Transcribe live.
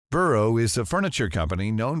Burrow is a furniture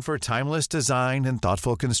company known for timeless design and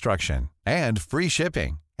thoughtful construction, and free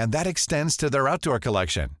shipping, and that extends to their outdoor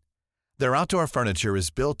collection. Their outdoor furniture is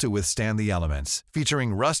built to withstand the elements,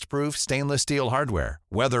 featuring rust-proof stainless steel hardware,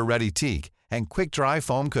 weather-ready teak, and quick-dry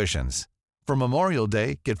foam cushions. For Memorial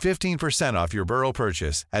Day, get 15% off your Burrow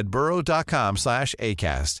purchase at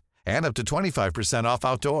burrow.com/ACAST and up to 25% off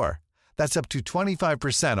outdoor. That's up to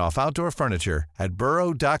 25% off outdoor furniture at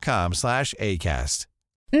burrow.com/ACAST.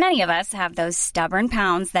 Many of us have those stubborn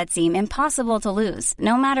pounds that seem impossible to lose,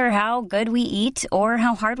 no matter how good we eat or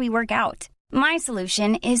how hard we work out. My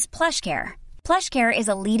solution is PlushCare. PlushCare is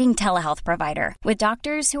a leading telehealth provider with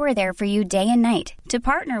doctors who are there for you day and night to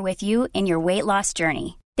partner with you in your weight loss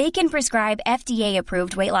journey. They can prescribe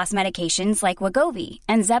FDA-approved weight loss medications like Wegovy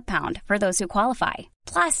and Zepbound for those who qualify.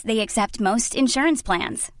 Plus, they accept most insurance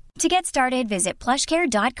plans. To get started, visit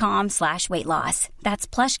plushcare.com/weightloss. That's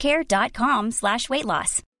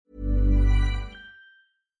plushcare.com/weightloss.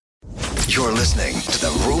 You're listening to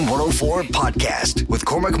the Room 104 podcast with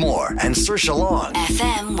Cormac Moore and Saoirse Long.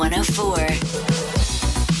 FM 104.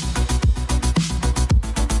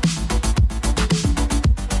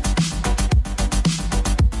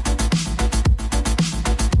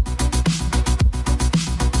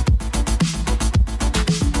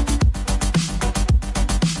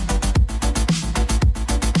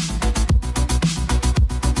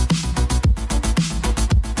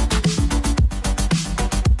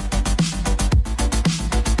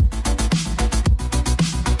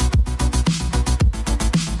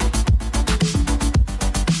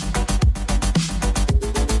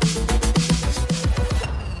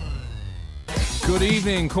 Good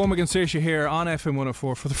evening, Cormac and Saoirse here on FM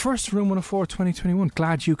 104 for the first Room 104 2021.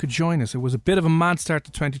 Glad you could join us. It was a bit of a mad start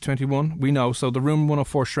to 2021, we know, so the Room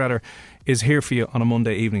 104 Shredder is here for you on a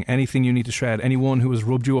Monday evening. Anything you need to shred, anyone who has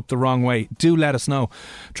rubbed you up the wrong way, do let us know.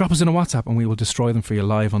 Drop us in a WhatsApp and we will destroy them for you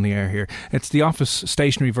live on the air here. It's the office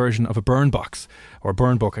stationary version of a burn box, or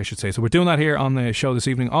burn book I should say. So we're doing that here on the show this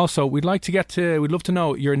evening. Also, we'd love to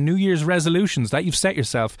know your New Year's resolutions that you've set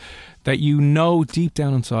yourself, that you know deep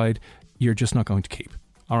down inside you're just not going to keep.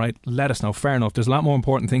 All right, let us know. Fair enough. There's a lot more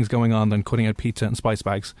important things going on than cutting out pizza and spice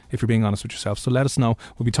bags, if you're being honest with yourself. So let us know.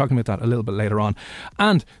 We'll be talking about that a little bit later on.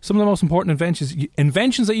 And some of the most important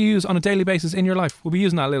inventions that you use on a daily basis in your life, we'll be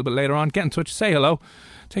using that a little bit later on. Get in touch, say hello,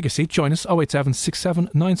 take a seat, join us. 087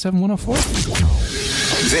 67 97 104.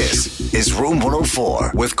 This is Room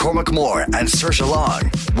 104 with Cormac Moore and Saoirse Long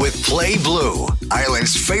with Play Blue,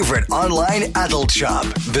 Ireland's favourite online adult shop.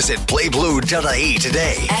 Visit playblue.ie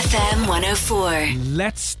today. FM 104.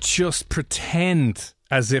 Let's just pretend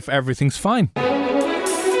as if everything's fine.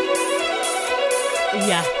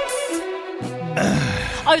 Yeah.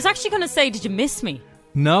 I was actually going to say, did you miss me?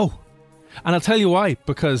 No. And I'll tell you why.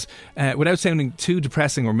 Because without sounding too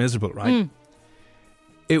depressing or miserable, right?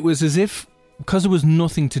 It was as if, because there was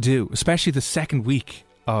nothing to do, especially the second week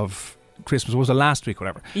of Christmas, or was it last week,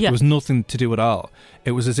 whatever, there was nothing to do at all.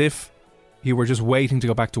 It was as if you were just waiting to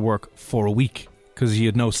go back to work for a week, because you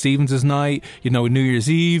had no Stevens' night, you had no New Year's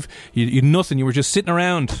Eve, you had nothing. You were just sitting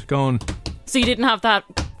around going... So you didn't have that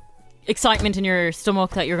excitement in your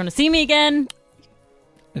stomach that you're going to see me again?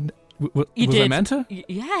 And, was I meant to?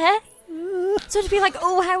 Yeah. So to be like,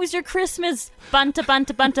 oh, how was your Christmas? Banta,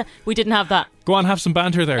 banta, banta. We didn't have that. Go on, have some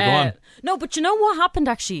banter there, go on. No, but you know what happened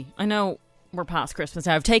actually? I know we're past Christmas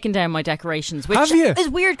now. I've taken down my decorations, which have you? is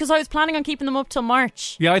weird because I was planning on keeping them up till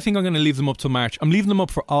March. Yeah, I think I'm going to leave them up till March. I'm leaving them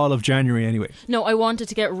up for all of January anyway. No, I wanted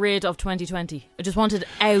to get rid of 2020. I just wanted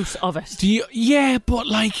out of it. Yeah, but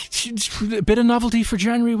like a bit of novelty for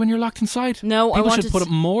January when you're locked inside. No, People should put up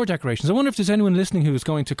more decorations. I wonder if there's anyone listening who is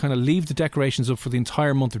going to kind of leave the decorations up for the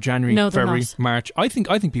entire month of January, February, March. I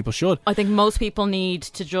think people should. I think most people need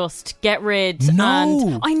to just get rid. No.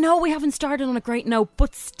 And I know we haven't started on a great note,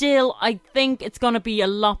 but still, I think it's going to be a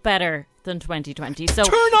lot better than 2020. So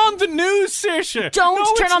turn on the news, Saoirse.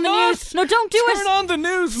 Don't turn on the news. No, don't do it. Turn on the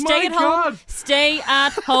news. Stay at home. Stay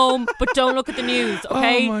at home, but don't look at the news.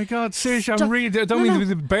 Okay. Oh my God, Saoirse, I don't mean to be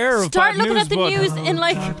the bearer of bad news. Start looking at the news in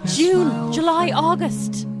like June, July,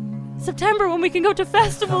 August, September, when we can go to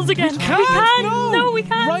festivals again. We can. No, we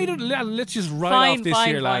can't. Let's just write off this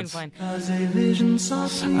year, lads. Fine. I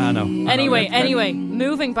know. Anyway,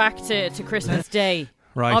 moving back to Christmas Day.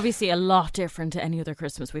 Right. Obviously a lot different to any other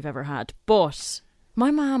Christmas we've ever had. But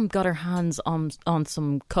my mum got her hands on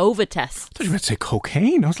some COVID tests. I thought you were about to say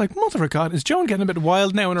cocaine. I was like, mother of God, is Joan getting a bit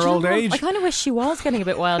wild now in her old age? I kind of wish she was getting a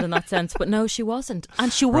bit wild in that sense, but no, she wasn't.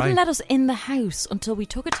 And she wouldn't let us in the house until we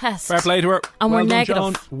took a test. Fair play to her. And we're negative.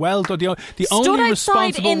 Joan. Well done. The Stood only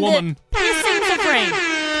outside responsible in woman... the pissing of rain.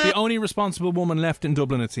 The only responsible woman left in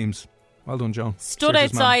Dublin, it seems. Well done, Joan. Stood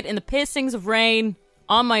Saoirse's outside in the pissings of rain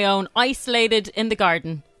on my own, isolated in the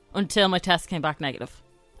garden until my test came back negative.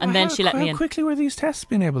 And then she let me in. How quickly were these tests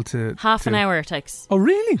being able to... Half an hour it takes. Oh,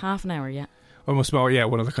 really? Half an hour, yeah. Almost more, yeah,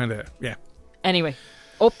 one of the kind of... Yeah. Anyway,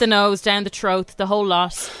 up the nose, down the throat, the whole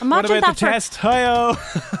lot. Imagine what about that the test?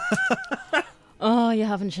 Hi-oh! Oh, you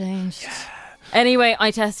haven't changed. Yeah. Anyway,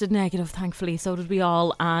 I tested negative, thankfully. So did we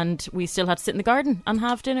all. And we still had to sit in the garden and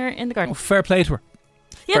have dinner in the garden. Oh, fair play to her.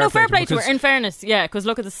 Yeah, fair play to her. In fairness, yeah, because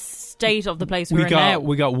look at the state of the place we're in now.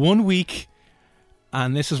 We got 1 week,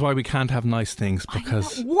 and this is why we can't have nice things,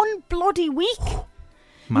 because... One bloody week?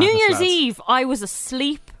 Madness, New Year's lads. Eve, I was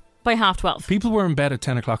asleep by 12:30. People were in bed at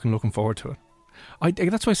 10 o'clock and looking forward to it.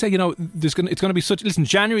 That's why I say, it's going to be such... Listen,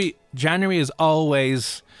 January is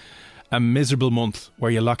always a miserable month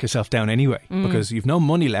where you lock yourself down anyway, because you've no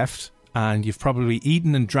money left, and you've probably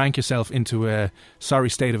eaten and drank yourself into a sorry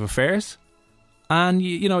state of affairs. And,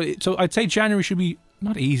 so I'd say January should be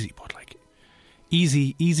not easy, but like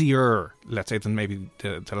easier, let's say, than maybe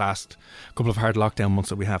the last couple of hard lockdown months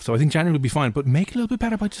that we have. So I think January will be fine, but make it a little bit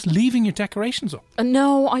better by just leaving your decorations up.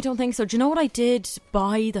 No, I don't think so. Do you know what I did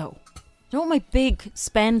buy, though? Do you know what my big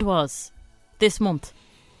spend was this month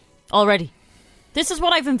already? This is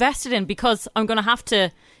what I've invested in, because I'm going to have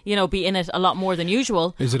to, be in it a lot more than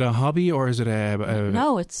usual. Is it a hobby, or is it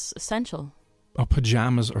No, it's essential.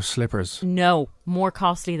 Pajamas or slippers? No, more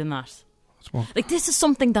costly than that. Like, this is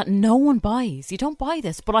something that no one buys. You don't buy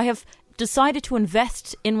this, but I have decided to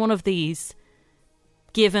invest in one of these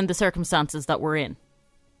given the circumstances that we're in.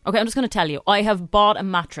 Okay, I'm just going to tell you. I have bought a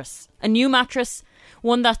mattress. A new mattress.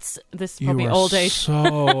 One that's... This is probably old age. So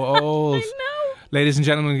old. I know. Ladies and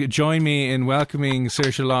gentlemen, join me in welcoming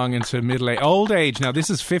Saoirse Long into old age. Now, this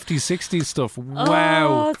is 50s, 60s stuff.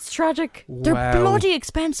 Wow. Oh, it's tragic. They're bloody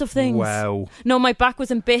expensive things. Wow. No, my back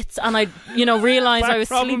was in bits, and I, realised I was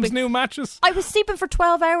sleeping. New mattress. I was sleeping for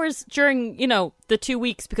 12 hours during, the 2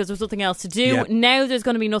 weeks because there was nothing else to do. Yeah. Now there's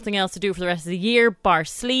going to be nothing else to do for the rest of the year, bar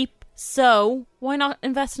sleep. So why not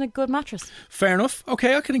invest in a good mattress? Fair enough.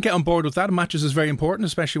 Okay, I can get on board with that. A mattress is very important,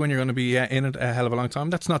 especially when you're going to be in it a hell of a long time.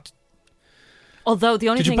 That's not... Although the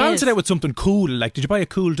only thing is... Did you balance it out with something cool? Like, did you buy a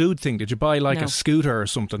cool dude thing? Did you buy a scooter or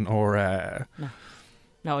something? Or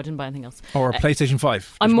No, I didn't buy anything else. Or a PlayStation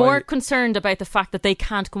 5? I'm more concerned about the fact that they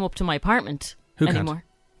can't come up to my apartment anymore. Can't?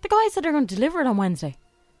 The guys that are going to deliver it on Wednesday.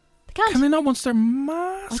 They can't. Can they not once they're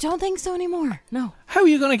masked? I don't think so anymore. No. How are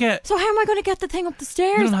you going to get... So how am I going to get the thing up the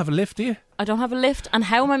stairs? You don't have a lift, do you? I don't have a lift. And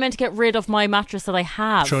how am I meant to get rid of my mattress that I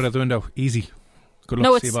have? Throw it out the window. Easy. Good luck.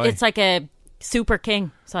 No, see you bye. it's like a super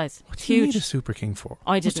king size. What It's do you huge. need a super king for?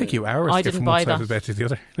 I It must take you hours to get from one side of the bed to the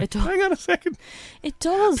other. It does. Hang on a second. It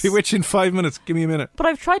does. Be with you in 5 minutes. Give me a minute. But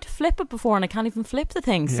I've tried to flip it before and I can't even flip the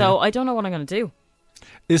thing. So I don't know what I'm going to do.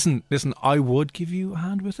 Listen, I would give you a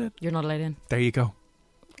hand with it. You're not allowed in. There you go.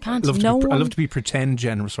 Can't. I love to be pretend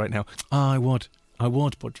generous right now. I would,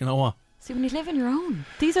 but you know what? See, when you live on your own,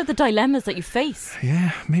 these are the dilemmas that you face.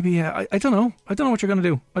 Yeah, maybe. I don't know. I don't know what you're going to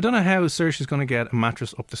do. I don't know how Saoirse's going to get a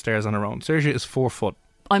mattress up the stairs on her own. Saoirse is 4 foot.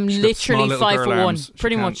 I'm She's got small literally little girl 5'1", arms.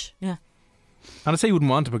 pretty She much. Yeah. And I'd say you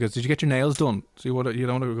wouldn't want it because did you get your nails done? So you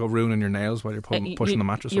don't want to go ruining your nails while you're pushing the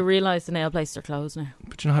mattress You up. realise the nail places are closed now.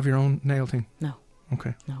 But you don't have your own nail thing? No.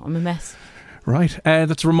 Okay. No, I'm a mess. Right.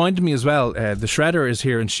 That's reminded me as well, the Shredder is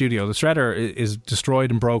here in studio. The Shredder is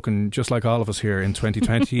destroyed and broken just like all of us here in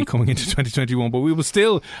 2020 coming into 2021, but we will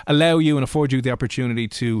still allow you and afford you the opportunity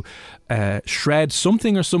to shred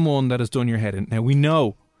something or someone that has done your head in. Now we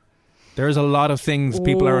know there's a lot of things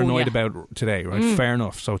people are annoyed about today, right? Fair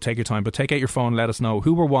enough. So take your time, but take out your phone, let us know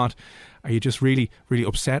who or what are you just really, really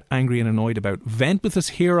upset, angry and annoyed about. Vent with us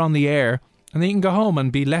here on the air and then you can go home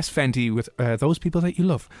and be less venty with those people that you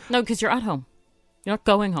love. No, because you're at home. You're not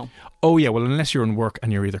going home. Oh yeah, well unless you're in work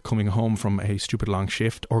and you're either coming home from a stupid long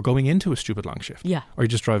shift or going into a stupid long shift. Yeah. Or you're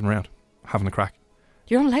just driving around, having a crack.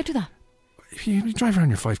 You're not allowed to do that. If you drive around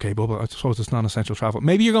your 5k bubble, I suppose it's non-essential travel.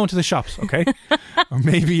 Maybe you're going to the shops, okay? Or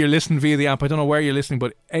maybe you're listening via the app. I don't know where you're listening,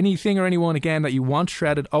 but anything or anyone, again, that you want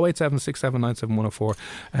shredded, 08767971004,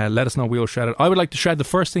 let us know, we'll shred it. I would like to shred the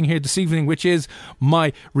first thing here this evening, which is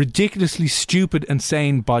my ridiculously stupid,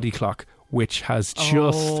 insane body clock, which has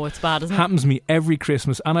just it's bad, isn't it? happens to me every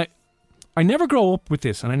Christmas. And I never grow up with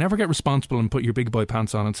this, and I never get responsible and put your big boy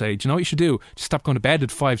pants on and say, do you know what you should do? Just stop going to bed at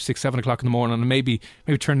 5, 6, 7 o'clock in the morning and maybe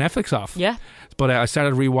turn Netflix off. Yeah. But I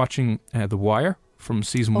started rewatching The Wire from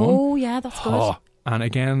season 1. Oh, yeah, that's good. And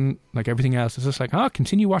again, like everything else, it's just like,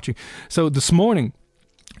 continue watching. So this morning,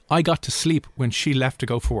 I got to sleep when she left to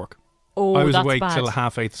go for work. Oh, I was that's awake bad. till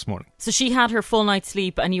 8:30 this morning. So she had her full night's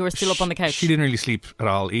sleep and you were still up on the couch? She didn't really sleep at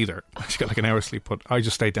all either. She got like an hour's sleep, but I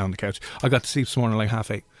just stayed down on the couch. I got to sleep this morning like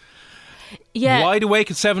 8:30. Yeah. Wide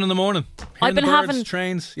awake at 7 in the morning. I've been having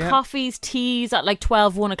trains, coffees, teas at like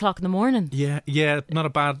 12, 1 o'clock in the morning. Yeah, not a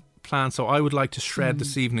bad plan. So I would like to shred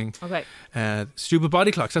this evening. Okay. Stupid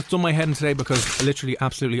body clocks. That's done my head in today because literally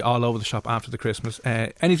absolutely all over the shop after the Christmas.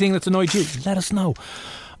 Anything that's annoyed you, let us know.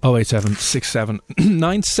 087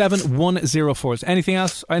 97104. Anything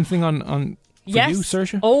else? Anything on for you,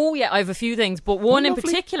 Saoirse? Oh, yeah, I have a few things, but one in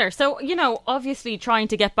lovely. particular. So, obviously trying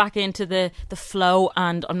to get back into the flow,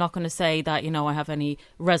 and I'm not going to say that, I have any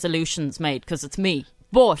resolutions made because it's me.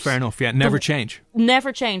 But fair enough, yeah. Never change.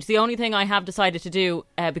 Never change. The only thing I have decided to do,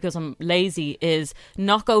 because I'm lazy, is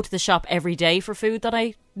not go to the shop every day for food that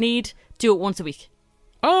I need. Do it once a week.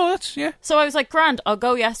 Oh, that's, yeah. So I was like, grand, I'll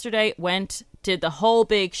go yesterday, went, did the whole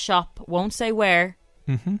big shop, won't say where.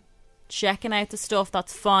 Mm-hmm. Checking out the stuff,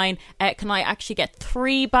 that's fine. Can I actually get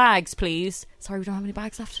 3 bags, please? Sorry, we don't have any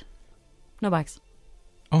bags left. No bags.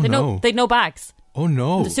 Oh, no. They'd no bags. Oh,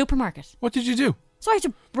 no. In the supermarket. What did you do? So I had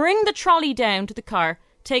to bring the trolley down to the car,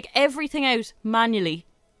 take everything out manually.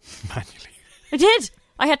 Manually? I did.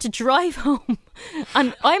 I had to drive home,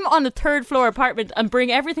 and I'm on a 3rd floor apartment and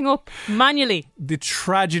bring everything up manually. The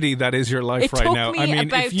tragedy that is your life right now. It took me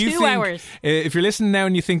about 2 hours. If you're listening now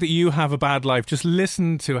and you think that you have a bad life, just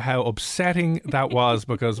listen to how upsetting that was,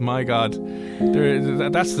 because my God,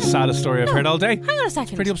 that's the saddest story I've heard all day. Hang on a second.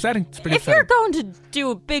 It's pretty upsetting. If you're going to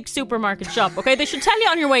do a big supermarket shop, okay, they should tell you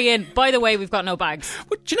on your way in, by the way, we've got no bags.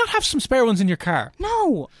 Would you not have some spare ones in your car?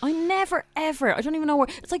 No, I never ever. I don't even know where.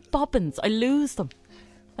 It's like bobbins. I lose them.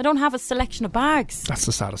 I don't have a selection of bags. That's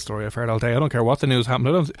the saddest story I've heard all day. I don't care what the news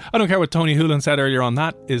happened. I don't care what Tony Hoolan said earlier on.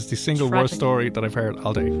 That is the single worst story that I've heard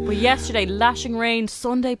all day. But yesterday, lashing rain.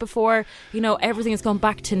 Sunday before, everything has gone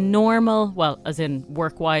back to normal. Well, as in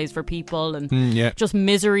work-wise for people, and just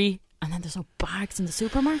misery. And then there's no bags in the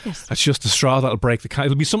supermarket. That's just the straw that'll break the camel's.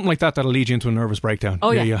 It'll be something like that that'll lead you into a nervous breakdown. Oh,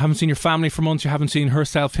 yeah. You haven't seen your family for months. You haven't seen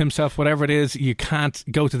herself, himself, whatever it is. You can't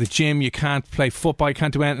go to the gym. You can't play football. You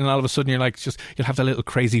can't do anything. And all of a sudden you're like, you'll have that little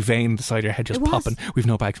crazy vein inside of your head just popping. We've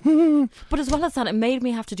no bags. But as well as that, it made me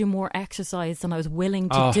have to do more exercise than I was willing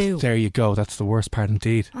to do. There you go. That's the worst part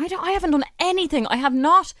indeed. I haven't done anything. I have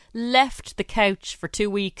not left the couch for 2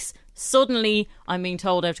 weeks. Suddenly, I'm being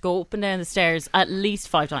told I have to go up and down the stairs at least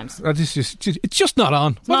 5 times. It's just not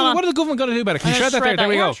on. What are the government going to do about it? Can you shred that there? There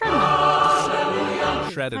we go.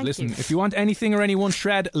 Shred it. Listen, if you want anything or anyone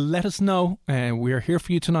shred, let us know. We are here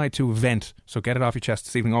for you tonight to vent. So get it off your chest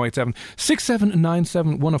this evening. 087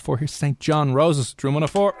 6797 104. Here's St. John Roses, Room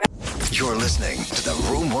 104. You're listening to the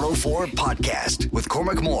Room 104 podcast with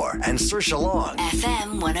Cormac Moore and Saoirse Long.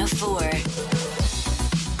 FM 104.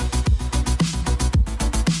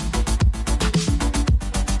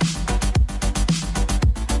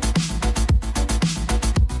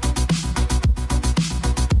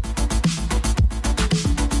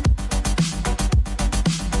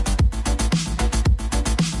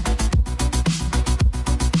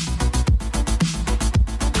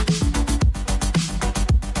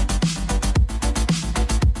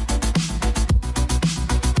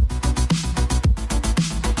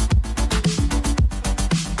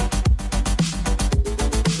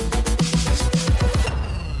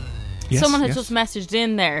 Someone had just messaged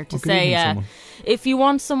in there to say, if you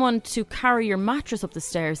want someone to carry your mattress up the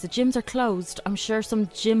stairs, the gyms are closed. I'm sure some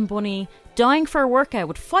gym bunny dying for a workout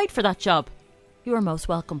would fight for that job. You are most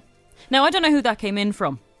welcome. Now, I don't know who that came in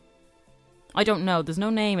from. I don't know. There's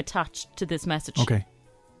no name attached to this message. Okay.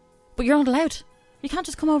 But you're not allowed. You can't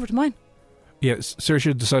just come over to mine. Yeah,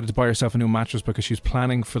 Saoirse decided to buy herself a new mattress because she's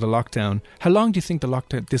planning for the lockdown. How long do you think this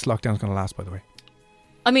lockdown is going to last, by the way?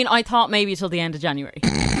 I mean, I thought maybe till the end of January.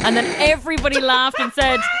 And then everybody laughed and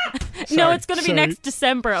said, no, it's going to be next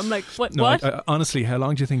December. I'm like, what? Honestly, how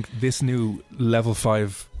long do you think this new level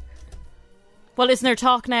 5... Well, isn't there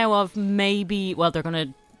talk now of maybe... Well, they're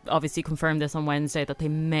going to obviously confirm this on Wednesday, that they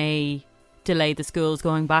may delay the schools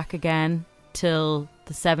going back again till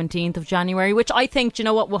the 17th of January, which I think, do you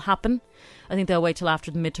know what will happen? I think they'll wait till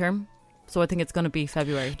after the midterm. So I think it's going to be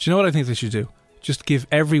February. Do you know what I think they should do? Just give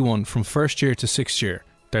everyone from first year to sixth year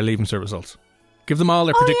their Leaving Cert results. Give them all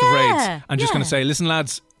their predictive grades. And just going to say, listen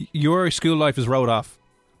lads, your school life is wrote off.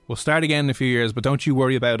 We'll start again in a few years, but don't you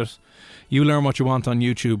worry about it. You learn what you want on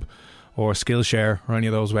YouTube or Skillshare or any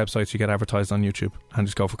of those websites you get advertised on YouTube, and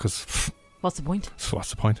just go for, because what's the point? What's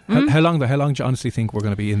the point? How long do you honestly think we're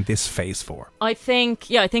going to be in this phase for? I think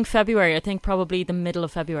February. I think probably the middle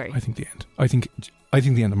of February. I think the end. I think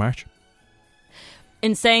the end of March.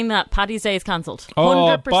 In saying that, Paddy's Day is cancelled.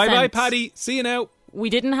 Oh, bye-bye, Paddy. See you now. We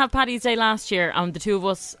didn't have Paddy's Day last year, and the two of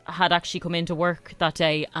us had actually come into work that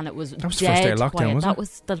day, and it was that was the first day of lockdown, quiet. wasn't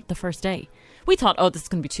it? That was the first day. We thought, this is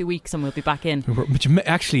going to be 2 weeks and we'll be back in.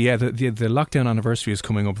 Actually, yeah, the lockdown anniversary is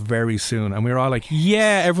coming up very soon, and we were all like,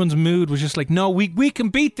 yeah, everyone's mood was just like, no, we can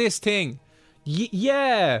beat this thing.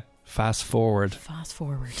 Yeah. Fast forward.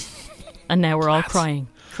 And now we're all crying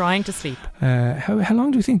to sleep. How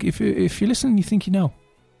long do you think, if you're listening, you think you know?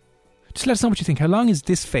 Just let us know what you think. How long is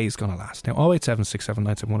this phase going to last? Now,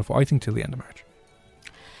 08767971004, I think till the end of March.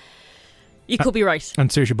 You could be right. And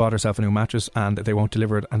Saoirse bought herself a new mattress and they won't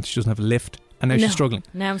deliver it, and she doesn't have a lift, and now she's struggling.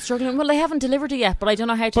 Now I'm struggling. Well, they haven't delivered it yet, but I don't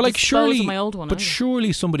know how to dispose of my old one. But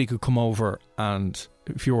surely somebody could come over, and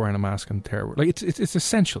if you're wearing a mask and it's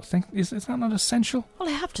essential. Is that not essential? Well,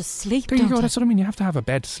 I have to sleep. There you go. That's what I mean. You have to have a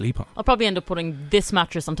bed to sleep on. I'll probably end up putting this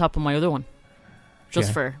mattress on top of my other one,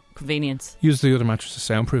 just for convenience. Use the other mattress as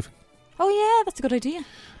soundproofing. Oh yeah, that's a good idea.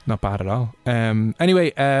 Not bad at all.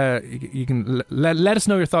 Anyway, you can let us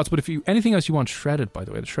know your thoughts. But if anything else you want shredded, by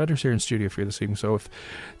the way, the shredder's here in studio for you this evening. So if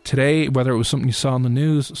today, whether it was something you saw on the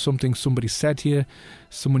news, something somebody said to you,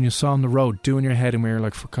 someone you saw on the road doing your head, and we were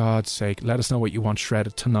like, for God's sake, let us know what you want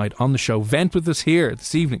shredded tonight on the show. Vent with us here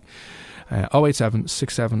this evening. 087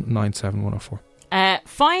 6797 104.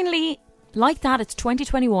 Finally, like that, it's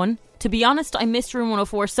 2021. To be honest, I missed Room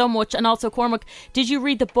 104 so much. And also, Cormac, did you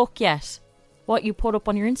read the book yet? What you put up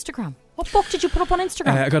on your Instagram? What book did you put up on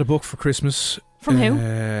Instagram? I got a book for Christmas. From who?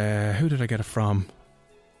 Who did I get it from?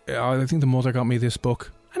 I think the mother got me this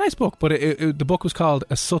book. A nice book, but the book was called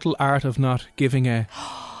A Subtle Art of Not Giving a...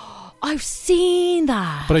 I've seen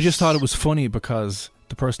that. But I just thought it was funny because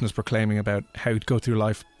the person is proclaiming about how to go through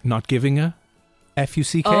life not giving a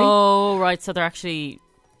FUCK. Oh, right. So they're actually...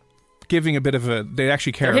 giving a bit of a... They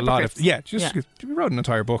actually care a lot. We wrote an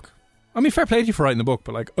entire book. I mean, fair play to you for writing the book,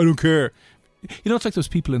 but like, I don't care. You know, it's like those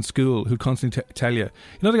people in school who constantly tell you,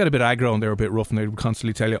 they got a bit aggro and they were a bit rough and they would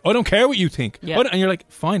constantly tell you, I don't care what you think. Yeah. And you're like,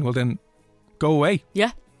 fine, well then, go away.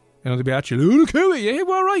 Yeah. They'd be at you, I don't care what you... Yeah,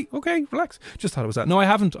 well, all right, okay, relax. Just thought it was that. No, I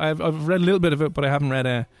haven't. I've read a little bit of it, but I haven't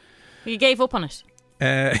read... You gave up on it?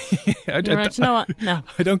 You know what? No.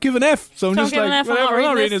 I don't give an F, so I'm just like, whatever, I'm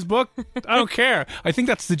not reading his book. I don't care. I think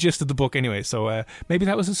that's the gist of the book anyway, so maybe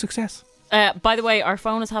that was a success. By the way, our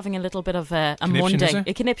phone is having a little bit of a Monday.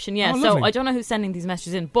 A conniption, yeah. Oh, so I don't know who's sending these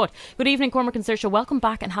messages in. But good evening, Cormac and Saoirse. Welcome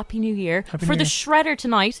back and Happy New Year. For the shredder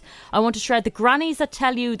tonight, I want to shred the grannies that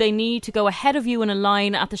tell you they need to go ahead of you in a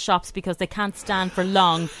line at the shops because they can't stand for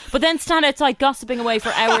long, but then stand outside gossiping away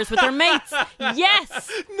for hours with their mates. Yes!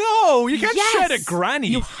 No, you can't shred a granny.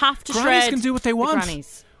 You have to shred. Grannies can do what they want.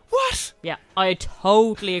 Grannies. What? Yeah, I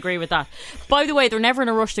totally agree with that. By the way, they're never in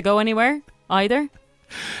a rush to go anywhere either.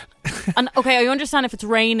 And okay, I understand if it's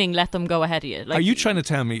raining, let them go ahead of you. Like, are you trying to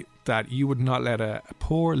tell me that you would not let a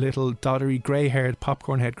poor little doddery grey-haired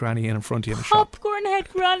popcorn head granny in front of you in a shop? Popcorn head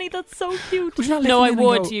granny, that's so cute. Would you not let no, them I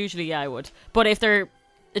would usually. Yeah, I would. But if they're,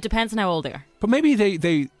 it depends on how old they are. But maybe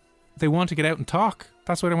they want to get out and talk.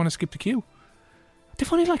 That's why they want to skip the queue.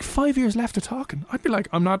 They've only like 5 years left of talking. I'd be like,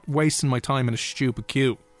 I'm not wasting my time in a stupid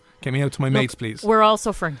queue. Get me out to my mates, please. We're all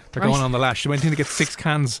suffering. They're going on the lash. They went in to get six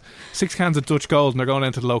cans of Dutch Gold, and they're going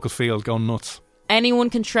into the local field going nuts.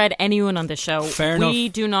 Anyone can shred anyone on this show. Fair enough. We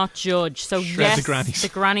do not judge. So shred the grannies. The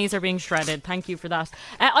grannies are being shredded. Thank you for that.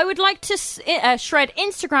 I would like to shred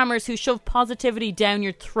Instagrammers who shove positivity down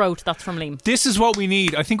your throat. That's from Liam. This is what we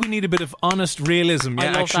need. I think we need a bit of honest realism.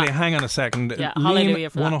 Yeah, actually, that. Hang on a second. Yeah, Liam,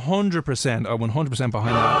 hallelujah for that. 100%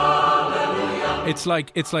 behind that. It's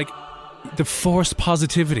like the forced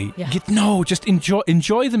positivity. Yeah. Just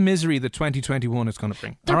enjoy the misery that 2021 is going to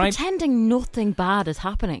bring. They're all right? pretending nothing bad is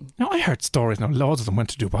happening. No, I heard stories now. Loads of them went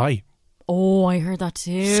to Dubai. Oh, I heard that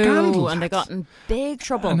too. Scandal. And they got in big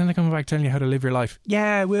trouble. And then they come back telling you how to live your life.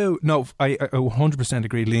 Yeah, woo. No, I 100%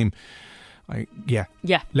 agree, Liam. Yeah.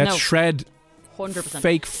 Let's shred 100%.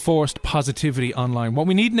 fake forced positivity online. What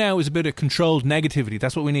we need now is a bit of controlled negativity.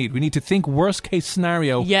 That's what we need. We need to think worst case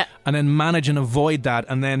scenario and then manage and avoid that,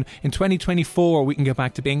 and then in 2024 we can get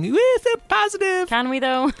back to being so positive. Can we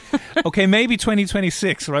though? Okay, maybe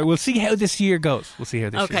 2026, right? We'll see how this year goes.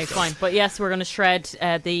 Okay, fine. But yes, we're going to shred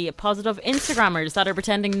the positive Instagrammers that are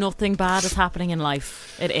pretending nothing bad is happening in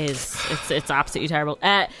life. It is. It's absolutely terrible.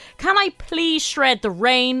 Can I please shred the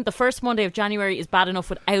rain? The first Monday of January is bad enough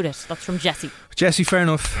without it. That's from Jessie. Jessie, fair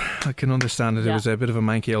enough. I can understand it. It was a bit of a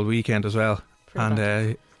manky old weekend as well.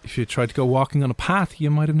 And if you tried to go walking on a path, you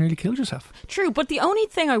might have nearly killed yourself. True, but the only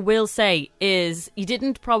thing I will say is you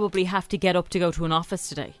didn't probably have to get up to go to an office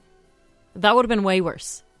today. That would have been way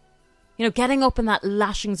worse. You know, getting up in that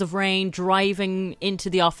lashings of rain, driving into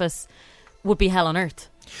the office would be hell on earth.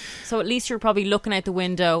 So at least you're probably looking out the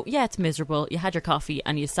window. Yeah, it's miserable. You had your coffee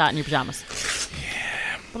and you sat in your pyjamas.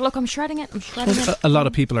 Yeah. But look, I'm shredding it. A lot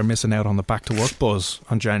of people are missing out on the back to work buzz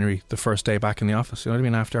on January, the first day back in the office. You know what I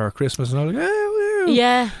mean? After our Christmas and all, like, woo.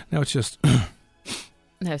 Yeah. Now it's just.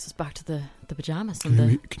 Now it's just back to the pyjamas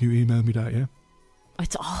and Can you email me that? Yeah.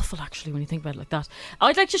 It's awful, actually, when you think about it like that.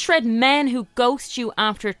 I'd like to shred men who ghost you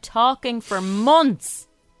after talking for months.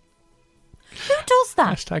 Who does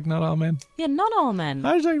that? Hashtag not all men. Yeah, not all men.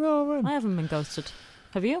 Hashtag not all men. I haven't been ghosted.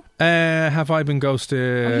 Have you? Have I been ghosted?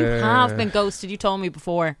 Oh, you have been ghosted. You told me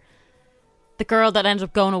before. The girl that ended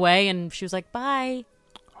up going away and she was like, bye.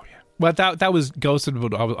 Oh, yeah. Well, that was ghosted,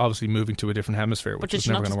 but I was obviously moving to a different hemisphere, which was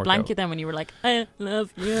never going to work out. But did she not just blank you then when you were like, I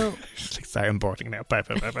love you? She's like, sorry, I'm boarding now. Bye,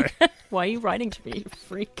 bye, bye, bye. Why are you writing to me, you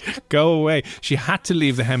freak? Go away. She had to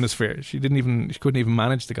leave the hemisphere. She couldn't even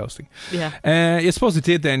manage the ghosting. Yeah. I suppose it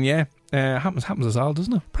did then, yeah. Happens us all,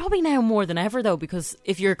 doesn't it? Probably now more than ever, though, because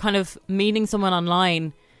if you're kind of meeting someone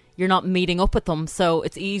online, you're not meeting up with them, so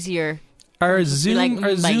it's easier. Are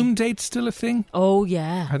Zoom dates still a thing? Oh,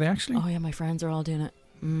 yeah. Are they actually? Oh, yeah, my friends are all doing it.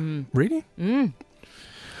 Really?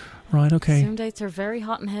 Right, okay. Zoom dates are very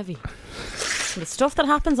hot and heavy. The stuff that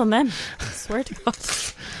happens on them, I swear to God.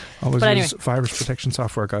 Always use virus protection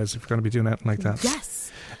software, guys, if you're going to be doing anything like that.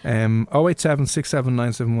 Yes. 087 67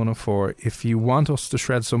 104. If you want us to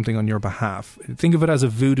shred something on your behalf, think of it as a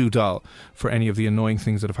voodoo doll for any of the annoying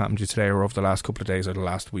things that have happened to you today or over the last couple of days or the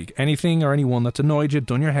last week. Anything or anyone that's annoyed you,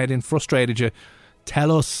 done your head in, frustrated you,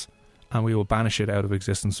 tell us and we will banish it out of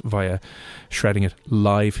existence via shredding it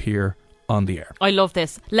live here on the air. I love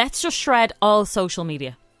this. Let's just shred all social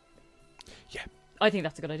media. Yeah. I think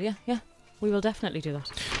that's a good idea. Yeah, we will definitely do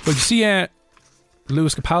that. Well, you see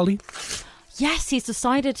Lewis Capaldi? Yes, he's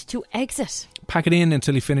decided to exit. Pack it in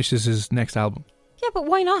until he finishes his next album. Yeah, but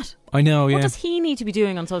why not? I know, yeah. What does he need to be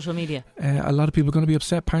doing on social media? A lot of people are going to be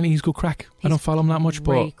upset. Apparently he's good crack. I don't follow him that much,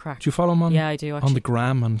 but crack. Do you follow him on? Yeah, I do, actually. On the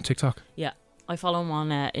gram, on TikTok? Yeah, I follow him on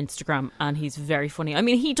Instagram and he's very funny. I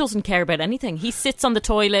mean, he doesn't care about anything. He sits on the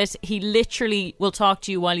toilet. He literally will talk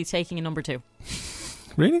to you while he's taking a number 2.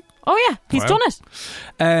 Really? Oh yeah, he's done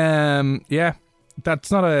it. Yeah,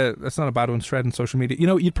 that's not a bad one. Shredding social media. You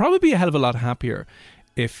know, you'd probably be a hell of a lot happier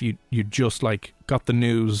if you just like got the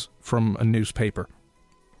news from a newspaper,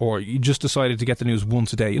 or you just decided to get the news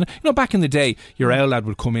once a day. You know, back in the day, your owl lad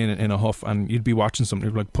would come in a huff, and you'd be watching something.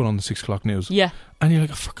 You'd like put on the 6 o'clock news. Yeah, and you're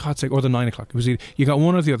like, oh, for God's sake, or the 9 o'clock. It was either, you got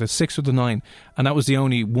one or the other, 6 or the 9, and that was the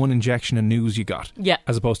only one injection of news you got. Yeah,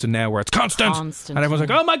 as opposed to now where it's constant. And everyone's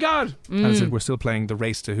like, oh my God. And I said, we're still playing the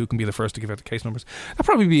race to who can be the first to give out the case numbers. That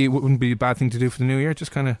probably wouldn't be a bad thing to do for the new year.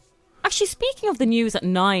 Just kind of. Actually, speaking of the news at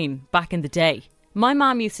 9 back in the day, my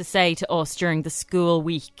mum used to say to us during the school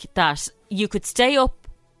week that you could stay up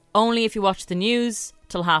only if you watch the news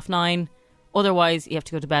till 9:30. Otherwise, you have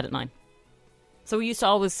to go to bed at 9. So we used to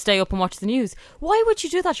always stay up and watch the news. Why would you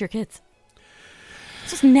do that to your kids?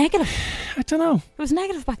 It's just negative. I don't know. It was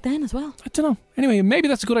negative back then as well. I don't know. Anyway, maybe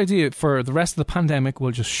that's a good idea for the rest of the pandemic.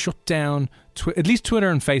 We'll just shut down at least Twitter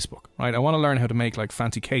and Facebook, right? I want to learn how to make like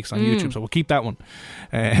fancy cakes on YouTube, so we'll keep that one.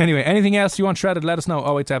 Anyway, anything else you want shredded, let us know.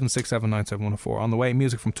 087 67 104. On the way,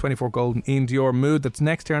 music from 24 Golden into your mood. That's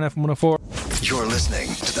next here on FM 104. You're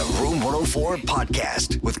listening to the Room 104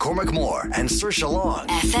 podcast with Cormac Moore and Saoirse Long.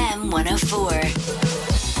 FM 104.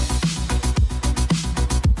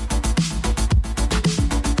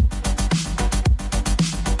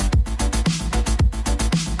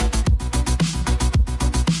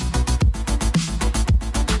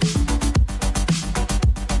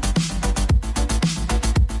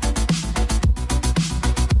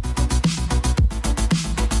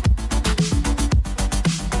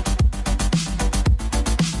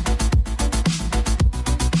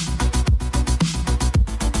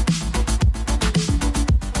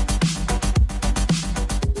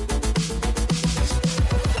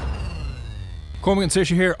 Cormac and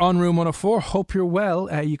Saoirse here on Room 104. Hope you're well.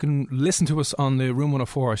 You can listen to us on the Room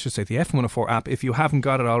 104, I should say the FM104 app. If you haven't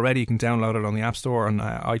got it already, you can download it on the App Store, on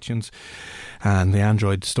iTunes and the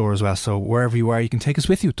Android store as well. So wherever you are, you can take us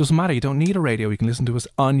with you. It doesn't matter. You don't need a radio. You can listen to us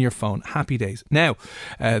on your phone. Happy days. Now,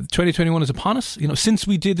 2021 is upon us. You know, since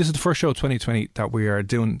we did, this is the first show of 2020 that we are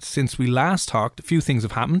doing. Since we last talked, a few things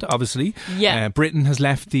have happened, obviously. Yeah. Britain has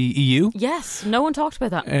left the EU. Yes, no one talked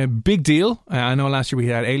about that. Big deal. I know last year we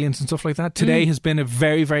had aliens and stuff like that. Today has been a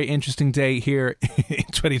very, very interesting day here in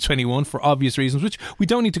 2021 for obvious reasons, which we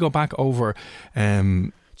don't need to go back over.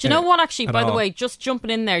 Do you know what, actually, by the way, just jumping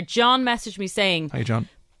in there, John messaged me saying, hi John,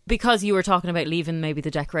 because you were talking about leaving maybe the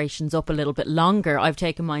decorations up a little bit longer, I've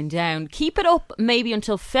taken mine down. Keep it up maybe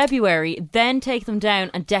until February, then take them down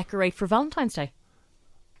and decorate for Valentine's Day.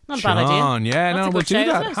 Not a bad idea. Yeah, That's a we'll good do shout,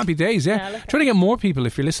 that. isn't it? Happy days, yeah. I like it. Try to get more people.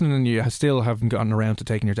 If you're listening and you still haven't gotten around to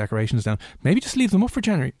taking your decorations down, maybe just leave them up for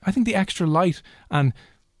January. I think the extra light and,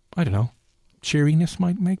 I don't know, cheeriness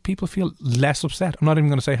might make people feel less upset. I'm not even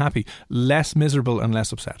going to say happy. Less miserable and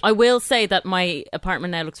less upset. I will say that my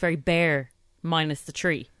apartment now looks very bare, minus the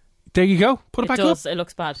tree. There you go. Put it back does. up. It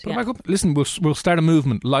looks bad. Put it back up. Listen, we'll start a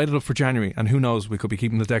movement. Light it up for January. And who knows, we could be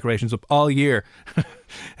keeping the decorations up all year.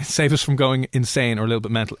 Save us from going insane or a little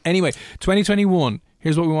bit mental. Anyway, 2021.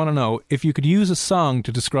 Here's what we want to know. If you could use a song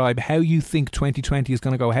to describe how you think 2020 is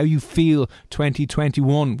going to go, how you feel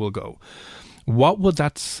 2021 will go, what would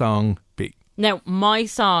that song be? Now, my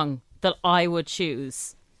song that I would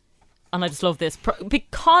choose, and I just love this,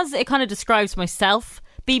 because it kind of describes myself,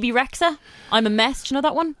 BB Rexa, I'm a Mess. Do you know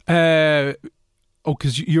that one?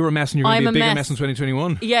 Because you're a mess and you're going to be a bigger mess in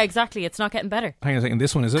 2021. Yeah, exactly. It's not getting better. Hang on a second.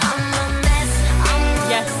 This one, is it?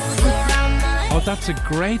 Yes. Oh, that's a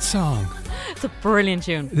great song. It's a brilliant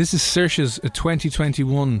tune. This is Saoirse's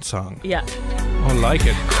 2021 song. Yeah. I like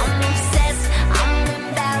it.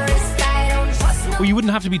 Well, you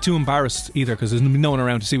wouldn't have to be too embarrassed either, because there's no one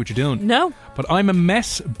around to see what you're doing. No. But I'm a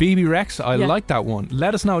Mess, BB Rexa. I Yeah. like that one.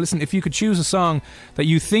 Let us know. Listen, if you could choose a song that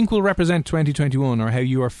you think will represent 2021 or how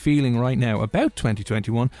you are feeling right now about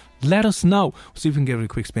 2021, let us know. We'll see if we can give it a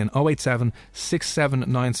quick spin. 087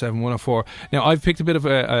 6797 104. Now, I've picked a bit of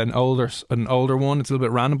an older one. It's a little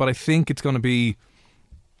bit random, but I think it'll be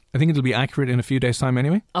accurate in a few days' time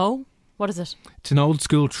anyway. Oh, what is it? It's an old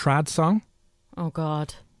school trad song. Oh,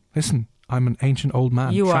 God. Listen, I'm an ancient old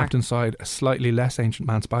man You trapped are. inside a slightly less ancient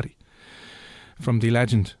man's body. From the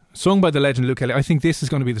legend, sung by the legend Luke Kelly. I think this is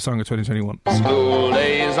going to be the song of 2021. School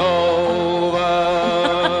days over.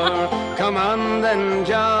 Come on then,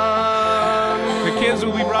 John. The kids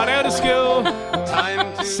will be brought out of school,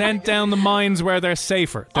 Time to sent down the mines where they're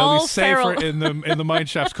safer. They'll All be safer feral. in the mine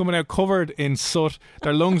shafts, coming out covered in soot.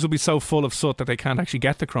 Their lungs will be so full of soot that they can't actually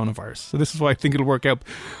get the coronavirus. So this is why I think it'll work out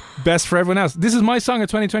best for everyone else. This is my song of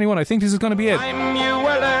 2021. I think this is going to be it. time you will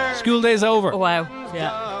learn. School day's over. Oh, wow.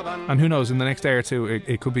 Yeah. And who knows, in the next day or two,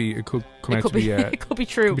 it could come out It could to be... it could be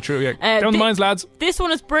true. could be true, yeah. Down the mines, lads. This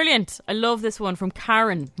one is brilliant. I love this one from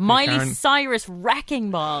Karen. Miley Karen. Cyrus,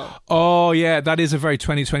 Wrecking Ball. Oh, yeah, that is a very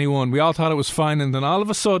 2021. We all thought it was fine, and then all of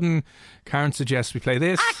a sudden, Karen suggests we play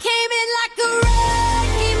this.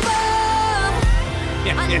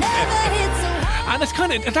 And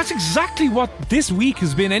it's that's exactly what this week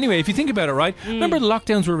has been anyway, if you think about it, right? Remember the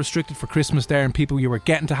lockdowns were restricted for Christmas there, and you were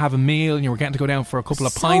getting to have a meal and you were getting to go down for a couple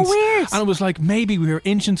of pints. weird. And it was like maybe we were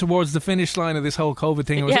inching towards the finish line of this whole COVID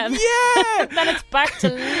thing. It was Yeah. like, yeah! Then it's back to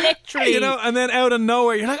literally. You know, and then out of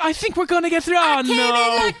nowhere, you're like, I think we're going to get through. Oh,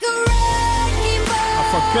 no.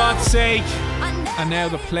 For God's sake. And now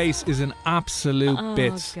the place is in absolute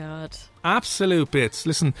bits. Oh, God. Absolute bits.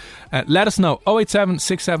 Listen, let us know. 087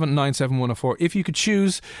 6797 104. If you could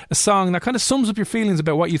choose a song that kind of sums up your feelings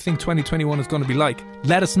about what you think 2021 is going to be like,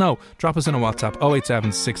 let us know. Drop us in a WhatsApp.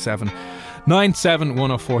 087 6797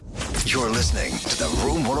 104. You're listening to the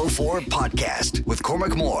Room 104 podcast with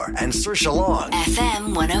Cormac Moore and Saoirse Long.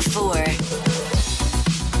 FM 104.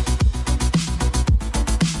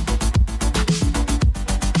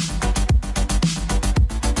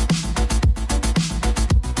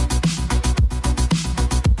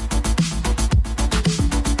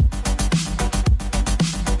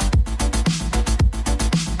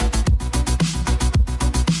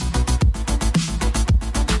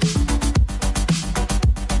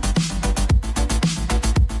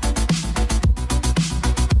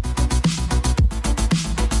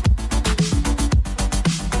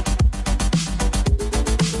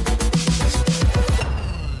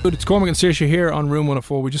 It's Cormac and Saoirse here on Room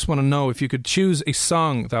 104. We just want to know if you could choose a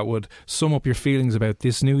song that would sum up your feelings about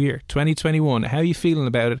this new year, 2021. How are you feeling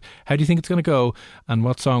about it? How do you think it's going to go? And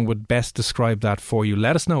what song would best describe that for you?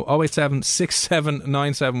 Let us know. 087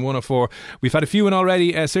 6797 104. We've had a few in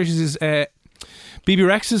already. Saoirse's BB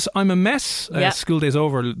Rex's I'm a Mess. School Day's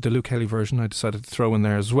Over, the Luke Kelly version, I decided to throw in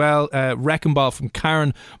there as well. Wrecking Ball from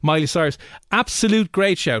Karen. Miley Cyrus. Absolute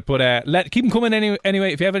great shout. But keep them coming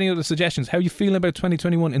anyway. If you have any other suggestions, how are you feeling about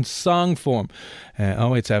 2021 in song form?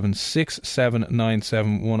 087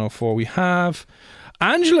 6797 104. We have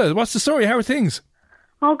Angela. What's the story? How are things?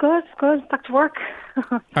 Oh, good. Back to work.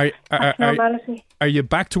 Normality. Are you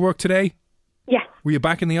back to work today? Yeah, Were you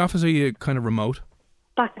back in the office or are you kind of remote?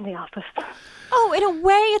 back in the office. Oh, in a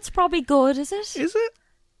way, it's probably good, is it? Is it?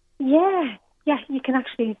 Yeah, you can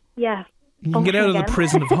actually, You can get out of the again.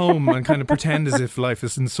 prison of home and kind of pretend as if life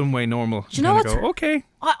is in some way normal. Do you know Go, okay.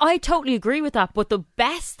 I totally agree with that, but the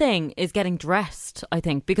best thing is getting dressed, I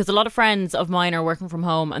think, because a lot of friends of mine are working from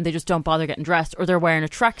home and they just don't bother getting dressed, or they're wearing a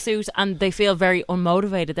tracksuit and they feel very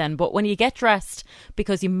unmotivated then. But when you get dressed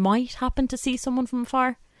because you might happen to see someone from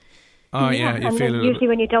afar. Oh, yeah, you and feel then usually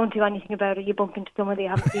when you don't do anything about it, you bump into someone that you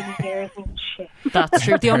haven't seen in years and shit. That's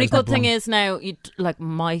true. The only There's no good thing bum. is now, like,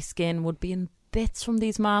 my skin would be in bits from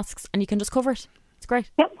these masks and you can just cover it. It's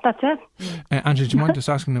great. Yep, that's it. Angela, do you mind just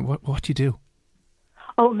asking them, what do you do?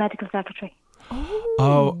 Oh, medical secretary.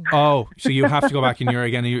 Oh, so you have to go back in here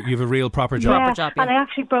again. You have a real proper job. Proper job, yeah. And I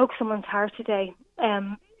actually broke someone's heart today.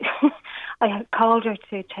 I had called her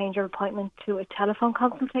to change her appointment to a telephone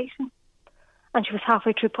consultation. And she was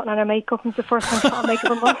halfway through putting on her makeup, and it's the first time she put on makeup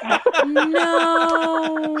in months.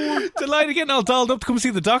 No. Delighted, getting all dolled up to come see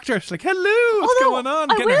the doctor. She's like, hello, what's Although, going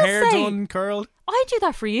on? I Getting her will hair say- done, curled. I do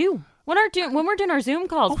that for you. When we're doing our Zoom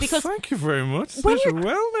calls, Oh, because thank you very much. when Special you're-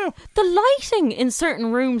 well now. the lighting in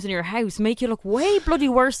certain rooms in your house make you look way bloody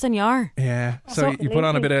worse than you are. Yeah, so you put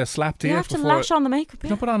on a bit of slap to You you have to before. lash on the makeup. You Yeah.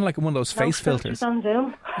 don't put on like one of those face filters. on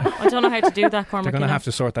Zoom. I don't know how to do that, Cormac. They're going to have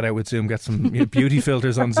to sort that out with Zoom. Get some beauty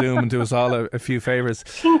filters on Zoom and do us all a few favours.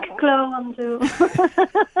 Pink glow on Zoom.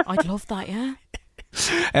 I'd love that, yeah.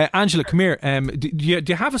 Angela, come here. Do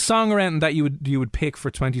you have a song around that you would pick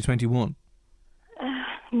for 2021?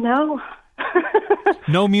 No.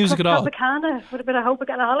 No music at all. Tropicana, with a bit of hope of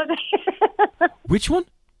getting a holiday. Which one?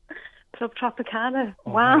 Club Tropicana.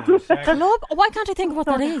 Wow. Club? Why can't I think of what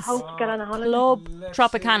that is? Hope to get on a holiday. Club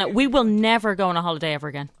Tropicana. We will never go on a holiday ever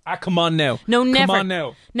again. Ah, come on now. No, never. Come on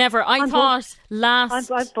now. Never. I I'm thought last...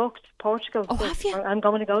 I've booked Portugal. Oh, have you? I'm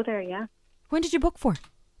going to go there, yeah. When did you book for?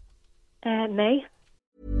 May.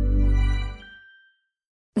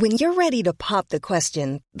 When you're ready to pop the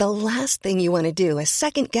question, the last thing you want to do is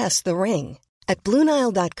second-guess the ring. At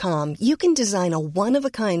BlueNile.com, you can design a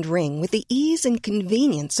one-of-a-kind ring with the ease and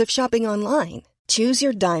convenience of shopping online. Choose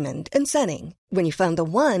your diamond and setting. When you find the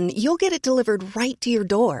one, you'll get it delivered right to your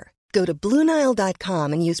door. Go to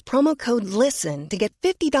BlueNile.com and use promo code LISTEN to get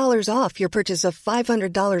 $50 off your purchase of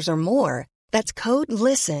 $500 or more. That's code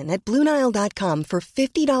LISTEN at BlueNile.com for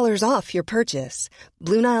 $50 off your purchase.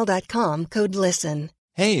 BlueNile.com, code LISTEN.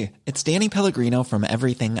 Hey, it's Danny Pellegrino from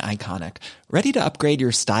Everything Iconic. Ready to upgrade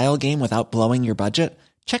your style game without blowing your budget?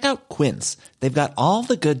 Check out Quince. They've got all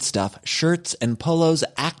the good stuff, shirts and polos,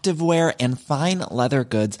 activewear, and fine leather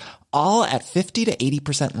goods, all at 50 to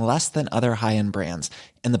 80% less than other high-end brands.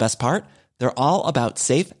 And the best part? They're all about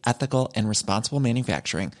safe, ethical, and responsible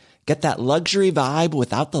manufacturing. Get that luxury vibe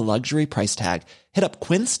without the luxury price tag. Hit up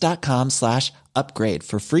quince.com/upgrade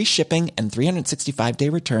for free shipping and 365-day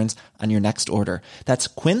returns on your next order. That's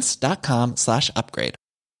quince.com/upgrade.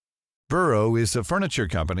 Burrow is a furniture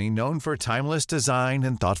company known for timeless design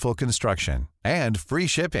and thoughtful construction, and free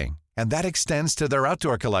shipping, and that extends to their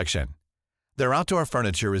outdoor collection. Their outdoor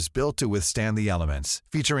furniture is built to withstand the elements,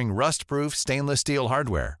 featuring rust-proof stainless steel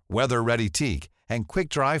hardware, weather-ready teak, and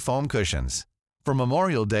quick-dry foam cushions. For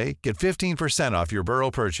Memorial Day, get 15% off your Burrow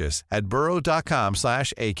purchase at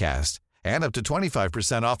burrow.com/ACAST and up to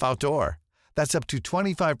 25% off outdoor. That's up to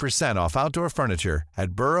 25% off outdoor furniture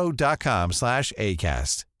at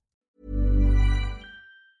burrow.com/ACAST.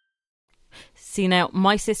 See, now,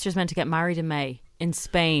 my sister's meant to get married in May in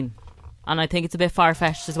Spain. And I think it's a bit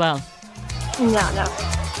far-fetched as well. No.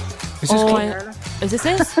 Is this Is this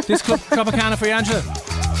it? this Club Tropicana for you, Angela? Let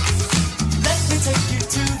me take you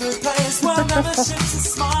to the place where membership's a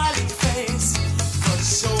smiling face, but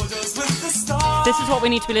shoulders with the stars. This is what we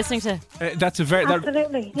need to be listening to. That's a very...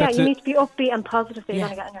 Absolutely. Yeah, that's you a- need to be upbeat and positive so you're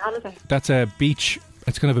Yeah. going to get on your holiday. That's a beach.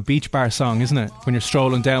 It's kind of a beach bar song, isn't it? When you're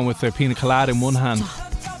strolling down with the pina colada in one hand,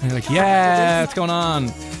 and you're like, "Yeah, what's going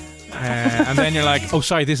on?" And then you're like, "Oh,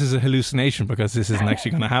 sorry, this is a hallucination because this isn't actually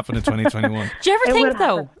going to happen in 2021." Do you ever It think, will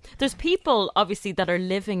though, happen. there's people, obviously, that are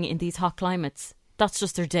living in these hot climates. That's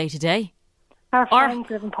just their day-to-day. Our friends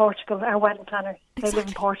live in Portugal, our wedding planners. They live in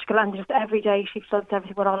Exactly. Portugal, and just every day she floods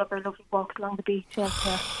everything with all of her lovely walks along the beach. Yeah.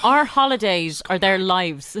 Our holidays are their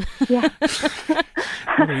lives. Yeah.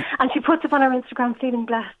 And she puts up on her Instagram feeling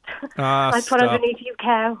blessed. Ah, I put stop. underneath you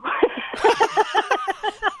cow.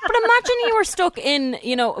 But imagine you were stuck in,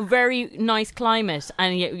 a very nice climate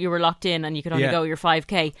and you were locked in and you could only Yeah. go your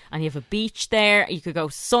 5K and you have a beach there, you could go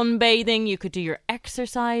sunbathing, you could do your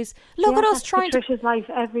exercise. Look at us that's trying to... Patricia's life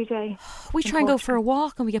every day. We try and go for a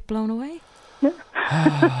walk and we get blown away.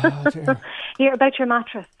 Here, about your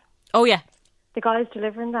mattress. Oh, yeah. The guys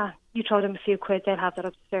delivering that, you throw them a few quid, they'll have that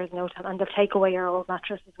upstairs in no time, and they'll take away your old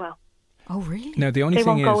mattress as well. Oh, really? Now the only They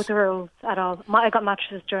thing won't go is, with the rules at all. I got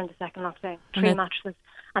mattresses during the second lockdown. 3 then- mattresses.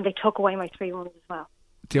 and they took away my 3 rooms as well.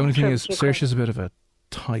 The only thing Sure, is, you Saoirse's a bit of a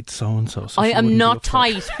tight so-and-so. So I she am wouldn't be not up for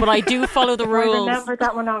it. tight, but I do follow the I rules. remember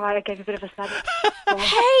that one. All right, I gave a bit of a sad.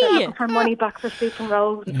 Hey! Her money back for soup and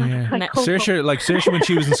rolls. Yeah. Like, cocoa. Saoirse when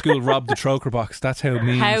she was in school robbed the troker box. That's how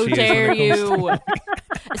mean How she is. dare when it comes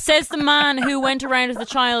you? Says the man who went around as a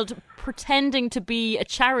child pretending to be a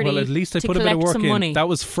charity Well, at least I to put a bit of collect work some in. money. That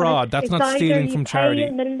was fraud. That's It's not either stealing you from pay charity.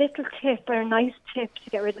 in a little tip or a nice tip to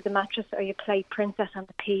get rid of the mattress, or you play Princess and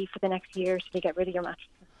the Pea for the next year so you get rid of your mattress.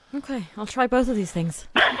 Okay, I'll try both of these things.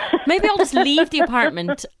 Maybe I'll just leave the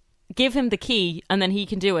apartment, give him the key, and then he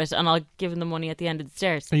can do it, and I'll give him the money at the end of the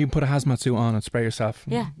stairs. And you can put a hazmat suit on and spray yourself.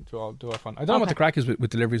 Yeah. Do all fun. I don't know what the crack is with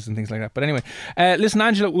deliveries and things like that. But anyway, listen,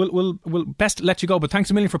 Angela, we'll best let you go. But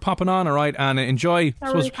thanks a million for popping on, all right? And enjoy.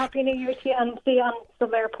 All right, Happy New Year to you, and see you on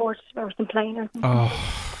some airport or some plane or something.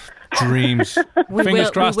 Oh, dreams. We Fingers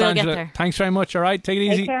will- crossed, we will get Angela. there. Thanks very much, all right? Take it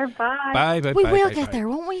easy. Take care, bye. Bye. We bye, will bye, get bye. there,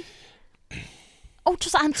 won't we? Oh,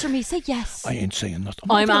 just answer me. Say yes. I ain't saying nothing.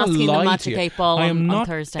 I'm not gonna asking the lie to Magic you. 8 Ball I am on not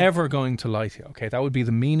Thursday. ever going to lie to you. Okay, that would be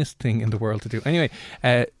the meanest thing in the world to do. Anyway,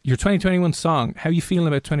 your 2021 song. How are you feeling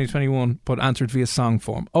about 2021? But answered via song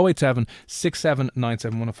form. 087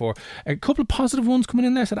 6797 104. A couple of positive ones coming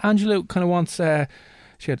in there. Said Angela kind of wants.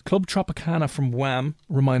 She had Club Tropicana from Wham,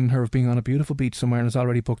 reminding her of being on a beautiful beach somewhere and has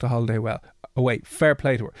already booked a holiday away. Fair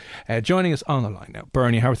play to her. Joining us on the line now,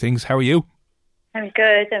 Bernie. How are things? How are you? I'm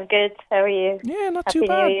good. How are you? Yeah, not Happy too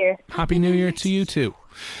bad. New Year. Happy New Year to you too.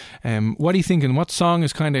 What are you thinking? What song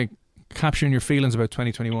is kind of capturing your feelings about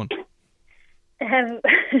 2021?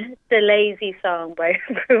 The Lazy Song by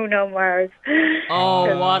Bruno Mars.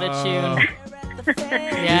 Oh, what a tune.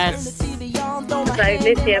 Yes. I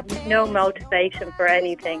literally have no motivation for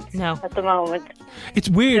anything at the moment. It's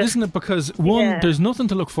weird, isn't it? Because one, Yeah. there's nothing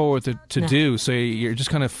to look forward to do, so you're just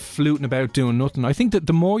kind of fluting about doing nothing. I think that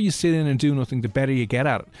the more you sit in and do nothing, the better you get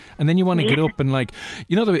at it. And then you want to get up and the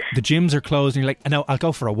gyms are closed and you're like, no, I'll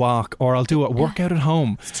go for a walk or I'll do a workout at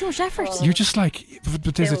home. It's too much effort. You're just like,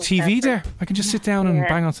 but there's a TV there. I can just sit down and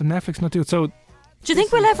bang on some Netflix and not do it. So, Do you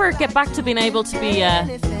think we'll ever get back to being able to be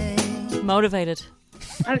motivated?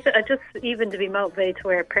 I just, even to be motivated to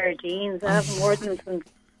wear a pair of jeans, I haven't worn them since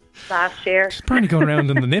last year. Bernie going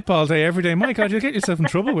around in the nip all day, every day. My God, you'll get yourself in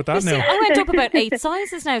trouble with that You see, now. I went up about 8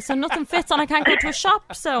 sizes now, so nothing fits and I can't go to a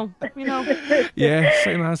shop, so, Yeah,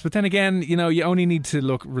 same as. But then again, you only need to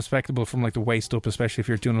look respectable from like the waist up, especially if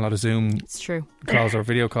you're doing a lot of Zoom It's true. calls or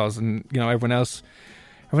video calls, and everyone else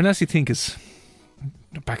you think is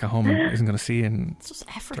back at home and isn't going to see you. And it's just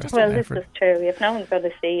effort. Well, this is true. If no one's going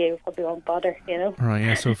to see you probably won't bother, Right,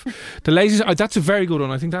 yeah. So the lazy, that's a very good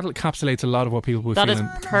one. I think that encapsulates a lot of what people were That is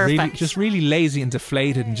feeling. perfect. Really lazy and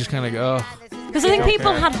deflated, and just kind of like, Because I think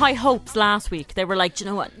people had high hopes last week. They were like, do you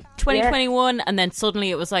know what, 2021, and then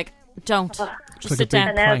suddenly it was like, don't. Just sit down.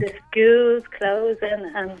 And now the school's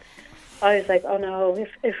closing, and I was like, oh no,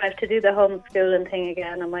 if I have to do the homeschooling thing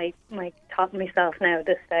again, I might top myself now at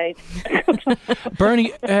this stage.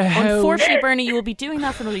 Bernie, Unfortunately, Bernie, you will be doing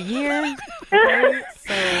that for another year.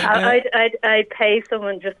 I'd pay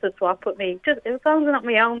someone just to swap with me. Just as long as it's not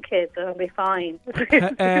my own kids, I'll be fine.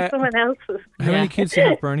 Someone else's. How many kids do you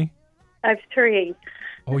have, Bernie? I have 3.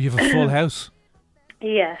 Oh, you have a full house.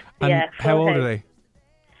 Yeah, And yeah. how full old house. are they?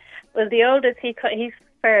 Well, the oldest, he's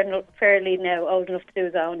fairly now old enough to do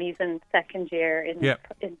his own. He's in second year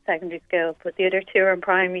in secondary school, but the other 2 are in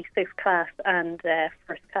primary, 6th class and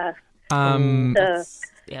first class.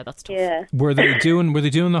 That's tough. Yeah. Were they doing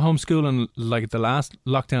the homeschooling like the last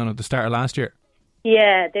lockdown at the start of last year?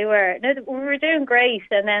 Yeah, they were. No, we were doing great,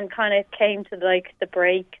 and then kind of came to like the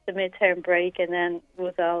break, the midterm break, and then it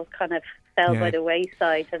was all kind of fell by the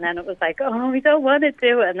wayside. And then it was like, oh, we don't want to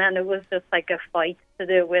do it. And then it was just like a fight to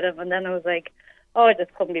do it with him. And then it was like, oh, I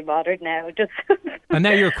just couldn't be bothered now. Just And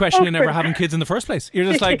now you're questioning ever having kids in the first place. You're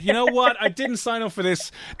just like, you know what? I didn't sign up for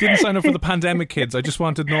this. Didn't sign up for the pandemic kids. I just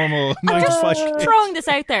wanted normal 9 to 5 kids. Throwing this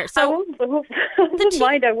out there. So I wouldn't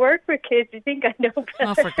mind. I work for kids. You think I know better?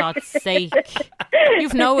 Oh, for God's sake.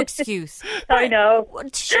 You've no excuse. I know.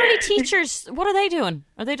 Surely teachers, what are they doing?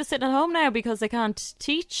 Are they just sitting at home now because they can't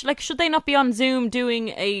teach? Like, should they not be on Zoom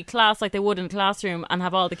doing a class like they would in a classroom and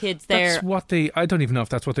have all the kids there? That's what I don't even know if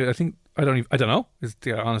that's what I think. I don't know. Is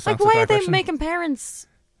the honest Like, answer why to are that they question. making parents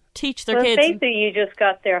teach their Well, kids? basically, you just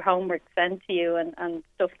got their homework sent to you and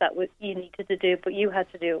stuff that you needed to do, but you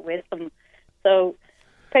had to do it with them. So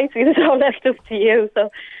basically, it's all left up to you.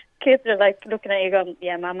 So kids are like looking at you going,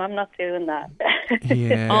 yeah, Mum, I'm not doing that.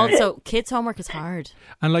 Yeah. Also, kids' homework is hard.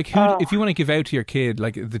 And like, if you want to give out to your kid,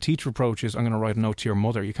 like the teacher approach is, I'm going to write a note to your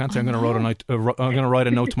mother. You can't say I'm going to write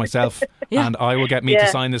a note to myself, Yeah. and I will get me to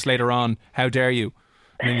sign this later on. How dare you?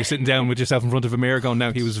 And then you're sitting down with yourself in front of a mirror going,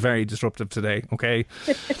 now he was very disruptive today, okay?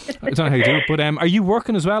 I don't know how you do it, but are you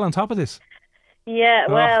working as well on top of this? Yeah,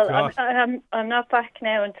 well, God. I'm not back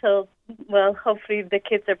now until, well, hopefully the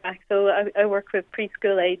kids are back. So I work with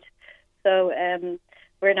preschool age. So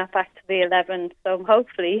we're not back to the 11. So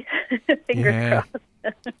hopefully, fingers crossed.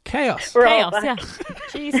 Chaos. Chaos, yeah.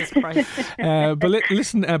 Jesus Christ. But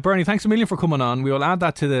listen, Bernie, thanks a million for coming on. We will add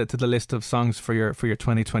that to the list of songs for your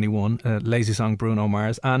 2021 Lazy Song, Bruno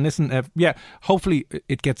Mars. And listen, hopefully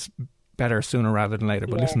it gets better sooner rather than later.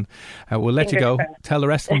 But listen, we'll let you go. Tell the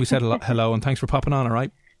rest of them we said hello, and thanks for popping on. All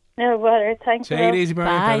right. No bother. Thanks. Say it easy,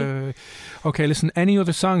 Bernie. Okay, listen, any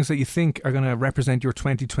other songs that you think are going to represent your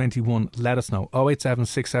 2021, let us know. 087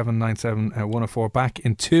 6797 104. Back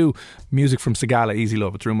in 2, music from Sigala, Easy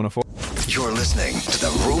Love. It's Room 104. You're listening to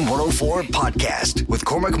the Room 104 podcast with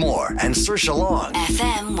Cormac Moore and Saoirse Long.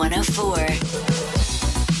 FM 104.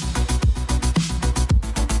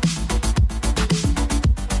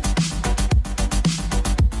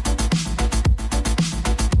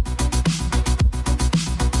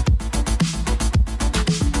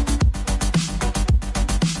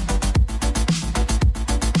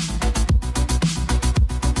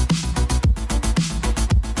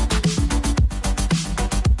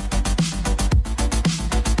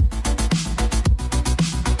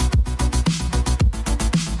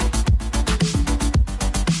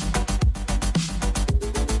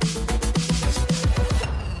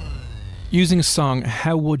 Using a song,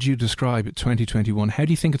 how would you describe 2021? How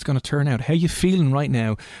do you think it's going to turn out? How are you feeling right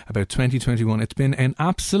now about 2021? It's been an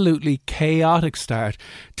absolutely chaotic start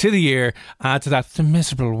to the year. Add to that the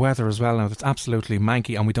miserable weather as well now. That's absolutely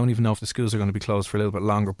manky, and we don't even know if the schools are going to be closed for a little bit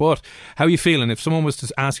longer. But how are you feeling? If someone was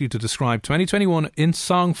to ask you to describe 2021 in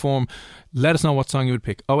song form, let us know what song you would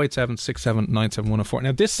pick. 087 67 97 104.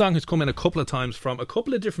 Now, this song has come in a couple of times from a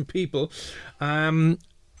couple of different people. And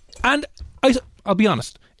I'll be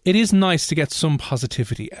honest, it is nice to get some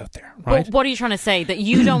positivity out there, right? But what are you trying to say? That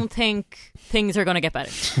you don't think things are going to get better?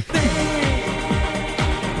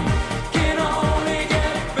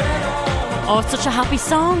 Oh, it's such a happy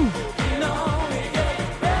song.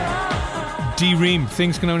 D-Ream,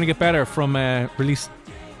 Things Can Only Get Better, from released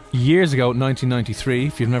years ago, 1993.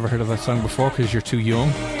 If you've never heard of that song before because you're too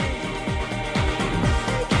young.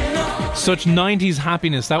 Such 90s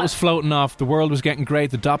happiness that was floating off. The world was getting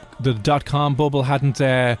great. The dot-com bubble hadn't...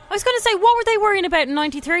 I was going to say, what were they worrying about in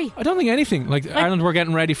 93? I don't think anything. Like Ireland were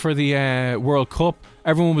getting ready for the World Cup.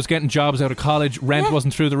 Everyone was getting jobs out of college. Rent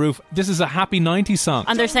wasn't through the roof. This is a happy 90s song.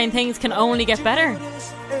 And they're saying things can only get better.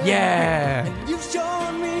 Yeah.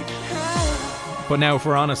 But now, if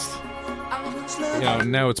we're honest,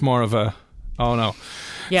 now it's more of a... Oh, no.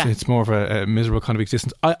 Yeah. It's more of a miserable kind of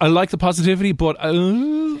existence. I like the positivity, but...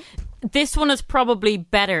 This one is probably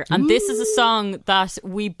better, and this is a song that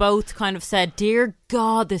we both kind of said, dear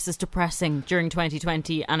God, this is depressing during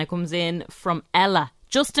 2020, and it comes in from Ella.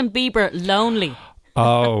 Justin Bieber, Lonely.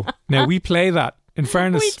 Oh, now we play that. In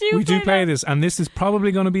fairness, we do play that. this, and this is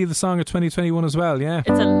probably going to be the song of 2021 as well, yeah.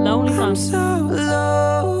 It's a lonely song.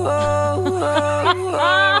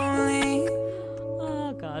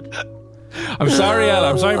 Oh, God. I'm sorry, Ella.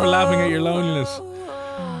 I'm sorry for laughing at your loneliness.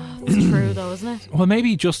 It's true though, isn't it? Well,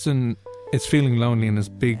 maybe Justin is feeling lonely in his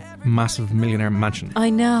big, massive millionaire mansion.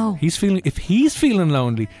 I know. If he's feeling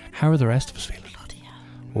lonely, how are the rest of us feeling? Bloody hell.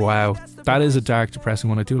 Wow, that is a dark,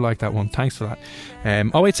 depressing one. I do like that one. Thanks for that.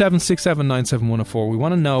 087 67 97 104. We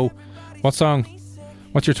want to know what's your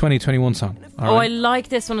 2021 song? All right. I like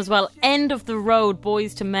this one as well. End of the Road,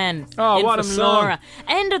 Boys to Men. Oh, what a from song. Laura.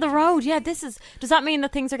 End of the Road. Yeah, does that mean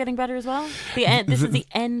that things are getting better as well? This is the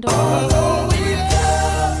end of the road.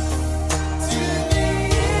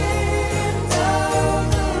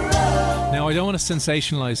 Now, I don't want to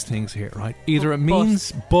sensationalise things here, right? Either it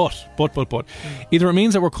means, but either it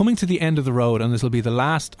means that we're coming to the end of the road and this will be the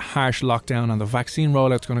last harsh lockdown and the vaccine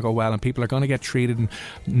rollout's going to go well and people are going to get treated and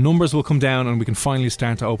numbers will come down and we can finally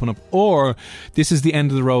start to open up. Or this is the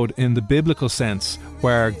end of the road in the biblical sense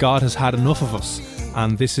where God has had enough of us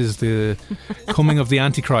and this is the coming of the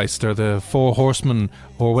Antichrist or the 4 horsemen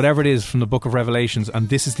or whatever it is from the book of Revelations, and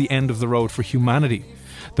this is the end of the road for humanity.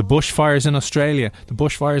 The bushfires in Australia, the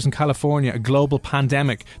bushfires in California, a global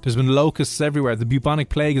pandemic. There's been locusts everywhere. The bubonic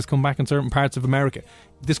plague has come back in certain parts of America.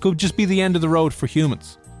 This could just be the end of the road for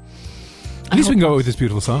humans. At least we can go with this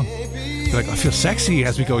beautiful song. Be like, I feel sexy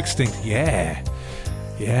as we go extinct. Yeah,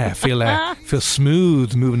 feel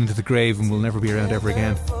smooth moving into the grave and we'll never be around ever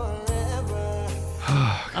again.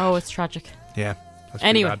 Oh, it's tragic. Yeah. That's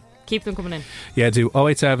anyway. bad. Keep them coming in. Yeah, do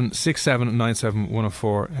 087 67 97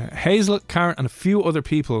 104. Hazel, Karen and a few other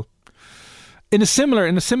people In a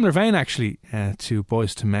similar vein, actually, to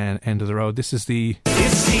Boys to Men, End of the Road. This is the.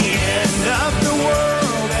 It's the end of the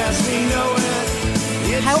world as we know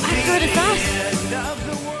it. How accurate is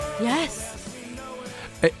that? Yes.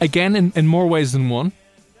 Again, in more ways than one,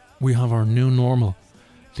 we have our new normal.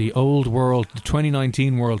 The old world, the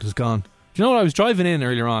 2019 world is gone. Do you know what? I was driving in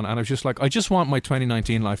earlier on and I was just like, I just want my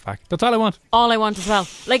 2019 life back. That's all I want. All I want as well.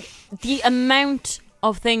 Like, the amount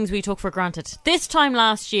of things we took for granted. This time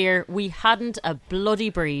last year, we hadn't a bloody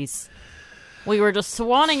breeze. We were just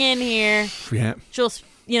swanning in here. Yeah. Just,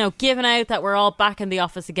 giving out that we're all back in the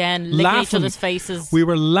office again, licking each other's faces. We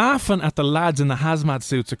were laughing at the lads in the hazmat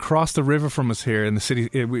suits across the river from us here in the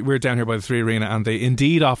city. We're down here by the Three Arena, and the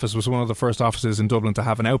Indeed office was one of the first offices in Dublin to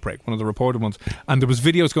have an outbreak, one of the reported ones. And there was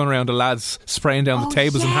videos going around of lads spraying down the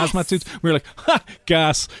tables in hazmat suits. We were like, ha,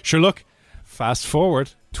 gas. Sure, look, fast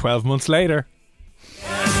forward 12 months later.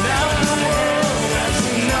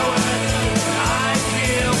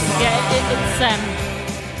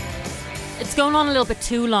 It's going on a little bit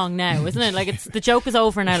too long now, isn't it? Like, the joke is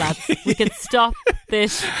over now, lads. We can stop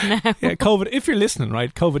this now. Yeah, COVID, if you're listening,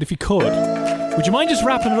 right, COVID, if you could, would you mind just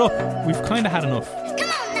wrapping it up? We've kind of had enough.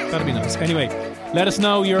 That'd be nice. Anyway, let us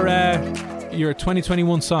know your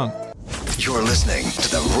 2021 song. You're listening to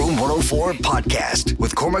the Room 104 podcast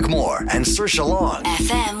with Cormac Moore and Saoirse Long.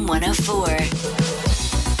 FM 104.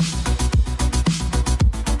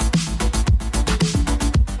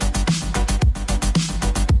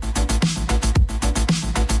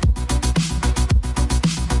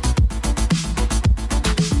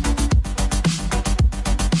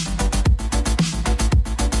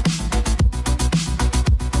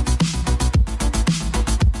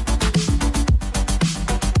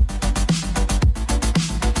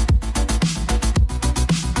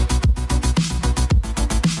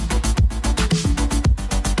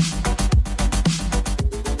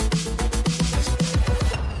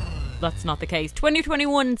 That's not the case.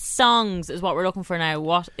 2021 songs is what we're looking for now.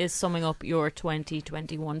 What is summing up your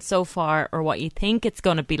 2021 so far, or what you think it's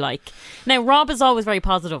going to be like? Now, Rob is always very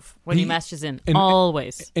positive when he messages in.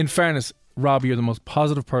 Always. In fairness, Rob, you're the most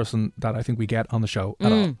positive person that I think we get on the show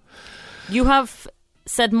at all. You have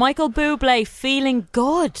said Michael Bublé feeling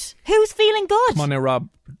good. Who's feeling good? Come on now, Rob.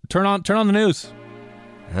 Turn on the news.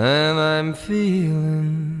 And I'm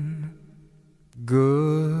feeling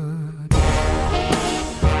good.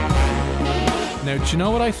 Now, do you know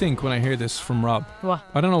what I think when I hear this from Rob? What?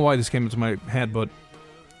 I don't know why this came into my head, but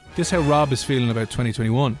this is how Rob is feeling about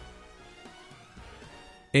 2021.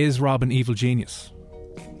 Is Rob an evil genius?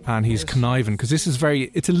 And he's conniving, because this is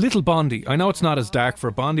it's a little Bondy. I know it's not as dark for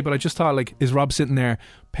a Bondy, but I just thought, like, is Rob sitting there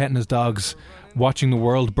petting his dogs, watching the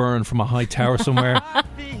world burn from a high tower somewhere?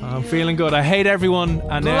 I'm feeling good. I hate everyone,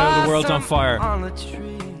 and now the world's on fire.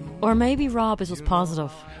 Or maybe Rob is just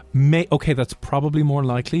positive. Okay, that's probably more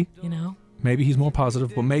likely. Maybe he's more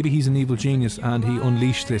positive, but maybe he's an evil genius and he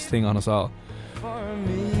unleashed this thing on us all.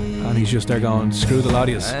 And he's just there going, screw the lot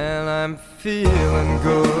of yous. And I'm feeling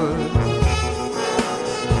good.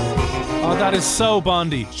 Oh, that is so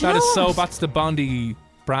Bondy. That's the Bondy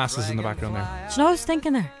brasses in the background there. Do you know what I was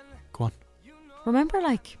thinking there? Go on. Remember,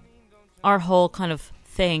 like, our whole kind of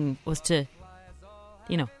thing was to,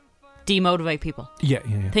 demotivate people. Yeah.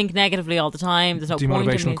 Think negatively all the time. There's no point in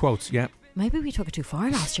demotivational quotes, yeah. Maybe we took it too far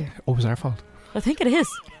last year. Oh, it was our fault. I think it is.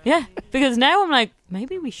 Yeah. Because now I'm like,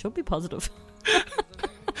 maybe we should be positive.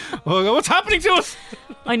 Oh, what's happening to us?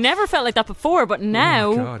 I never felt like that before, but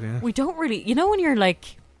now we don't really. You know when you're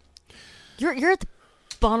like, you're at the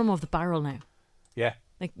bottom of the barrel now. Yeah.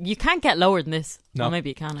 Like, you can't get lower than this. No. Well, maybe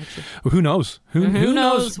you can, actually. Well, who knows? Who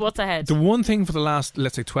knows what's ahead? The one thing for the last,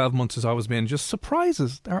 let's say, 12 months has always been just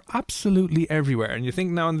surprises. They're absolutely everywhere. And you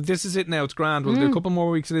think, now, this is it now, it's grand. We'll do a couple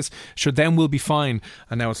more weeks of this. Sure, then we'll be fine.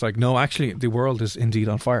 And now it's like, no, actually, the world is indeed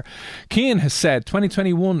on fire. Cian has said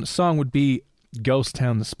 2021 song would be Ghost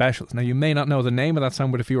Town The Specials. Now, you may not know the name of that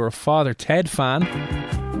song, but if you were a Father Ted fan...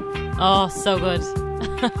 Oh, so good.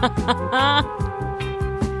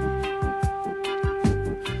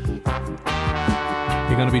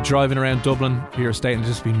 You're going to be driving around Dublin, your estate, and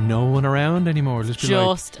just be no one around anymore. It is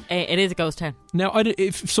a ghost town. Now,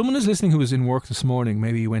 if someone is listening who was in work this morning,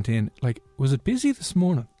 maybe you went in, like, was it busy this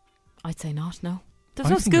morning? I'd say not, no. There's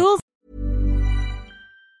no schools.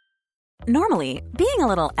 Normally, being a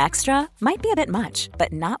little extra might be a bit much,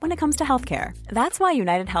 but not when it comes to healthcare. That's why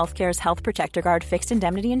United Healthcare's Health Protector Guard fixed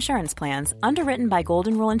indemnity insurance plans, underwritten by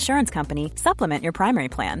Golden Rule Insurance Company, supplement your primary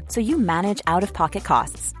plan so you manage out-of-pocket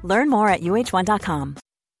costs. Learn more at uh1.com.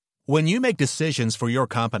 When you make decisions for your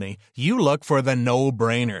company, you look for the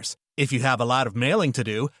no-brainers. If you have a lot of mailing to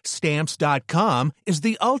do, Stamps.com is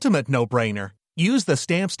the ultimate no-brainer. Use the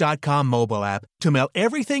Stamps.com mobile app to mail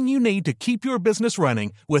everything you need to keep your business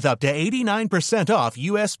running with up to 89% off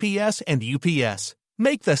USPS and UPS.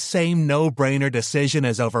 Make the same no-brainer decision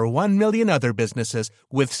as over 1 million other businesses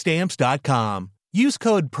with Stamps.com. Use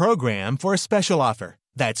code PROGRAM for a special offer.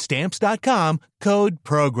 That's Stamps.com, code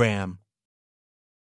PROGRAM.